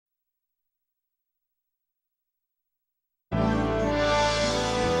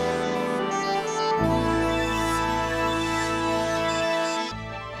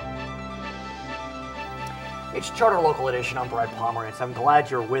It's Charter Local Edition. I'm Brad Pomerantz. I'm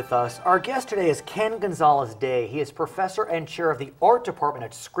glad you're with us. Our guest today is Ken Gonzales-Day. He is professor and chair of the art department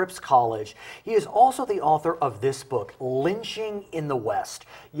at Scripps College. He is also the author of this book, Lynching in the West.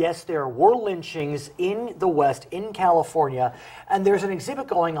 Yes, there were lynchings in the West, in California, and there's an exhibit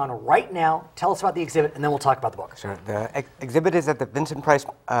going on right now. Tell us about the exhibit, and then we'll talk about the book. Sure. The exhibit is at the Vincent Price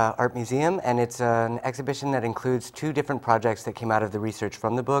Art Museum, and it's an exhibition that includes two different projects that came out of the research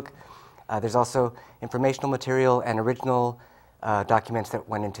from the book. There's also informational material and original documents that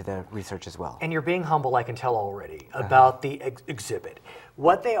went into the research as well. And you're being humble, I can tell already, about the exhibit.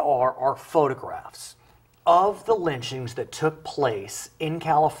 What they are photographs of the lynchings that took place in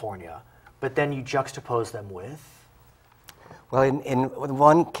California, but then you juxtapose them with? Well, in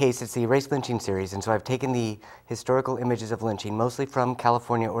one case, it's the Erased Lynching series, and so I've taken the historical images of lynching, mostly from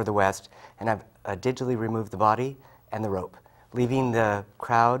California or the West, and I've digitally removed the body and the rope, leaving the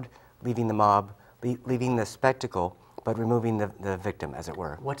crowd, leaving the mob, leaving the spectacle, but removing the victim, as it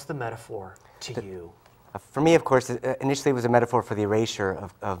were. What's the metaphor to you? For me, of course, initially it was a metaphor for the erasure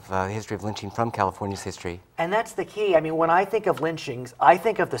of the history of lynching from California's history. And that's the key. I mean, when I think of lynchings, I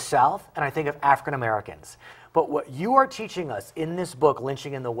think of the South and I think of African Americans. But what you are teaching us in this book,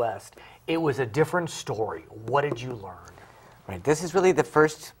 Lynching in the West, it was a different story. What did you learn? Right. This is really the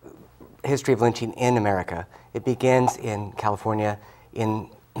first history of lynching in America. It begins in California in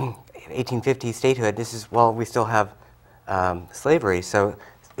 1850 statehood. This is while we still have slavery, so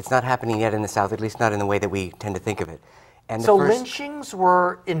it's not happening yet in the South, at least not in the way that we tend to think of it. And so lynchings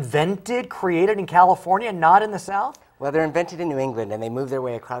were invented, created in California, not in the South? Well, they're invented in New England, and they move their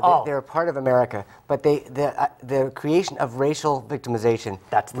way across. Oh. They're a part of America, but the creation of racial victimization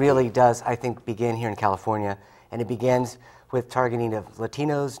really does, I think, begin here in California, and it begins with targeting of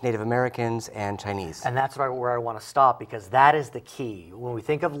Latinos, Native Americans, and Chinese. And that's where I want to stop, because that is the key. When we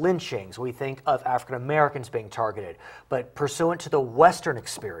think of lynchings, we think of African Americans being targeted. But pursuant to the Western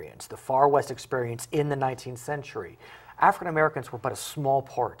experience, the far West experience in the 19th century, African Americans were but a small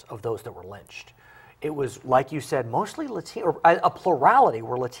part of those that were lynched. It was, like you said, mostly Latino, or a plurality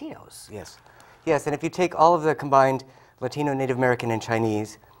were Latinos. Yes. Yes, and if you take all of the combined Latino, Native American, and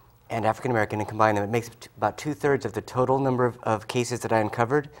Chinese, and African American and combine them, it makes about 2/3 of the total number of cases that I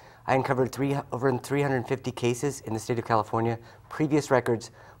uncovered. I uncovered over 350 cases in the state of California. Previous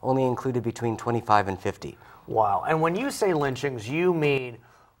records only included between 25 and 50. Wow. And when you say lynchings, you mean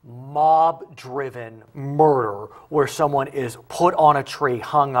mob-driven murder where someone is put on a tree,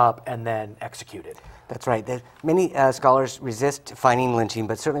 hung up, and then executed. That's right. Many scholars resist defining lynching,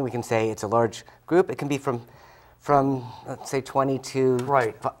 but certainly we can say it's a large group. It can be from let's say 20 to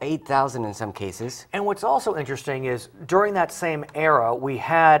 8,000 in some cases. And what's also interesting is during that same era, we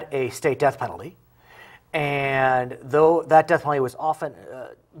had a state death penalty. And though that death penalty was often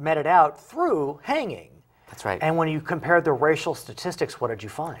meted out through hanging. That's right. And when you compared the racial statistics, what did you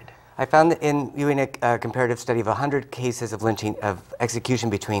find? I found that in doing a comparative study of 100 cases of lynching, of execution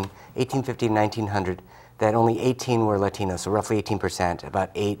between 1850 and 1900, that only 18 were Latino, so roughly 18%,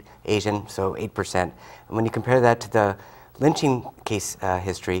 about 8 Asian, so 8%. And when you compare that to the lynching case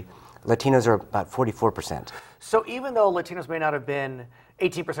history, Latinos are about 44%. So even though Latinos may not have been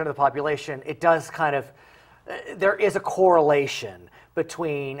 18% of the population, it does kind of, there is a correlation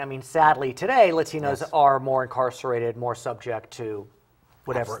between, I mean, sadly today, Latinos are more incarcerated, more subject to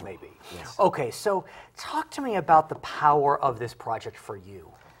whatever it may be. Yes. Okay, so talk to me about the power of this project for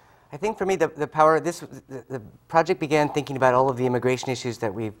you. I think for me, the power, the project began thinking about all of the immigration issues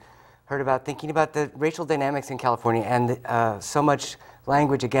that we've heard about, thinking about the racial dynamics in California and so much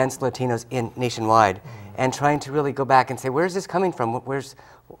language against Latinos nationwide, and trying to really go back and say, where's this coming from?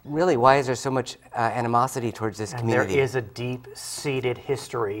 Why is there so much animosity towards this community? There is a deep-seated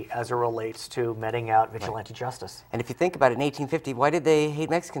history as it relates to meting out vigilante justice. And if you think about it, in 1850, why did they hate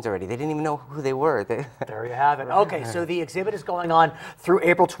Mexicans already? They didn't even know who they were. There you have it. Okay, so the exhibit is going on through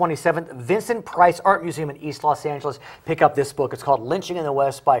April 27th. Vincent Price Art Museum in East Los Angeles. Pick up this book. It's called Lynching in the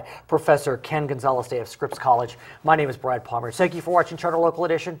West by Professor Ken Gonzales-Day of Scripps College. My name is Brad Pomerantz. Thank you for watching Charter Local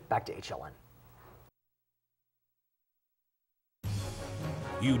Edition. Back to HLN.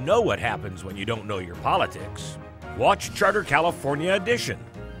 You know what happens when you don't know your politics. Watch Charter California Edition.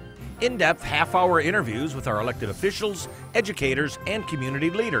 In-depth half-hour interviews with our elected officials, educators, and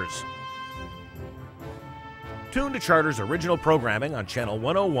community leaders. Tune to Charter's original programming on Channel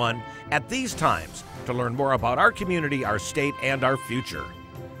 101 at these times to learn more about our community, our state, and our future.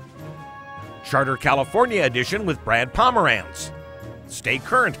 Charter California Edition with Brad Pomerantz. Stay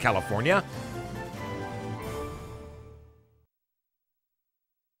current, California.